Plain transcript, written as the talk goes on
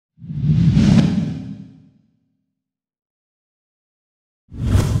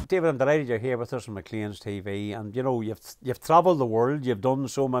David, I'm delighted you're here with us on McLean's TV, and you know you've travelled the world. You've done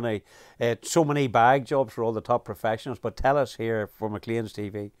so many bag jobs for all the top professionals. But tell us here for McLean's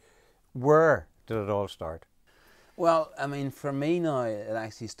TV, where did it all start? Well, I mean, for me now, it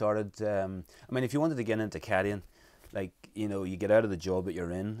actually started. I mean, if you wanted to get into caddying, like you get out of the job that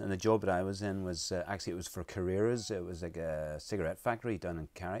you're in, and the job that I was in was actually it was for Carreras. It was like a cigarette factory down in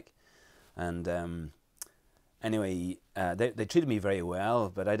Carrick, and anyway, they treated me very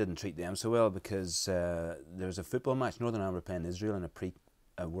well, but I didn't treat them so well because there was a football match, Northern Ireland were playing Israel in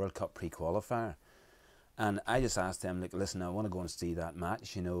a World Cup pre-qualifier. And I just asked them, like, listen, I want to go and see that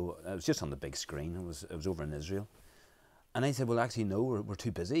match, It was just on the big screen, it was over in Israel. And they said, well, actually, no, we're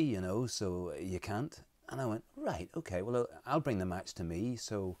too busy, so you can't. And I went, right, okay, well, I'll bring the match to me.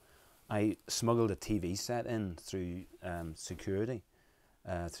 So I smuggled a TV set in through security.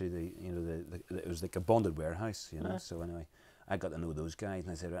 Through it was like a bonded warehouse, So anyway, I got to know those guys,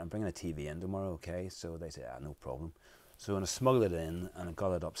 and I said, I'm bringing a TV in tomorrow, okay? So they said, no problem. So when I smuggled it in, and I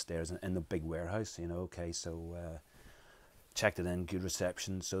got it upstairs in the big warehouse, okay? So checked it in, good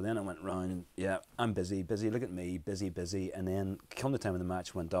reception. So then I went round, and yeah, I'm busy, look at me, busy. And then come the time when the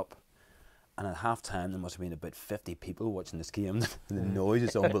match went up, and at half time there must have been about 50 people watching this game. The noise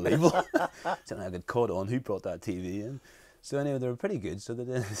is unbelievable. So I got caught on who brought that TV in. So anyway, they were pretty good. So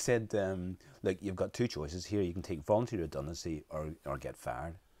they said, look, you've got two choices here. You can take voluntary redundancy or get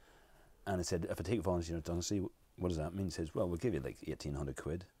fired. And I said, if I take voluntary redundancy, what does that mean? He says, well, we'll give you like 1,800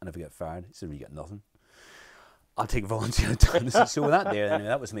 quid. And if I get fired, he said, well, you get nothing. I'll take voluntary redundancy. So with that there, anyway,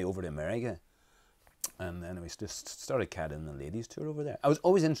 that was me over to America. And anyway, just started caddying the ladies tour over there. I was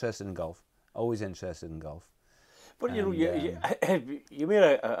always interested in golf. But you made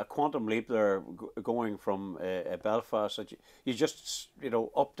a quantum leap there, going from Belfast. That you just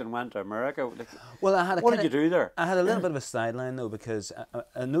upped and went to America. Well, what did you do there? I had a little bit of a sideline though, because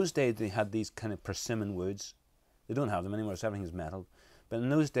in those days they had these kind of persimmon woods. They don't have them anymore, so everything's metal. But in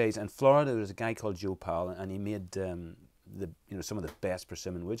those days, in Florida, there was a guy called Joe Powell, and he made some of the best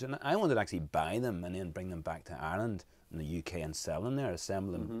persimmon woods. And I wanted to actually buy them and then bring them back to Ireland and the UK and sell them there,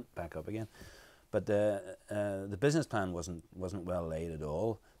 assemble them back up again. But the business plan wasn't well laid at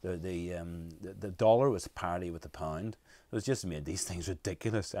all. The dollar was parity with the pound. It was just made these things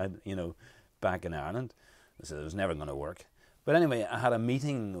ridiculous. Back in Ireland, so it was never going to work. But anyway, I had a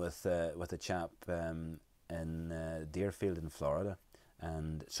meeting with a chap in Deerfield in Florida,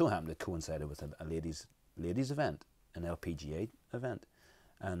 and it so happened it coincided with a ladies event, an LPGA event,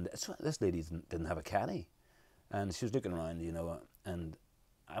 and so this lady didn't have a caddy, and she was looking around, and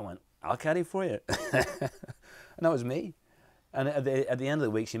I went, I'll caddy for you. And that was me. And at the end of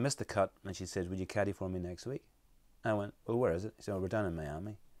the week, she missed the cut, and she said, would you caddy for me next week? I went, well, where is it? She said, well, we're down in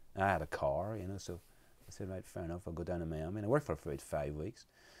Miami. And I had a car, so I said, right, fair enough, I'll go down to Miami. And I worked for her for about 5 weeks.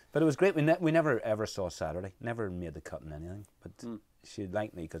 But it was great. We never ever saw Saturday, never made the cut in anything. But she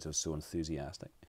liked me because I was so enthusiastic.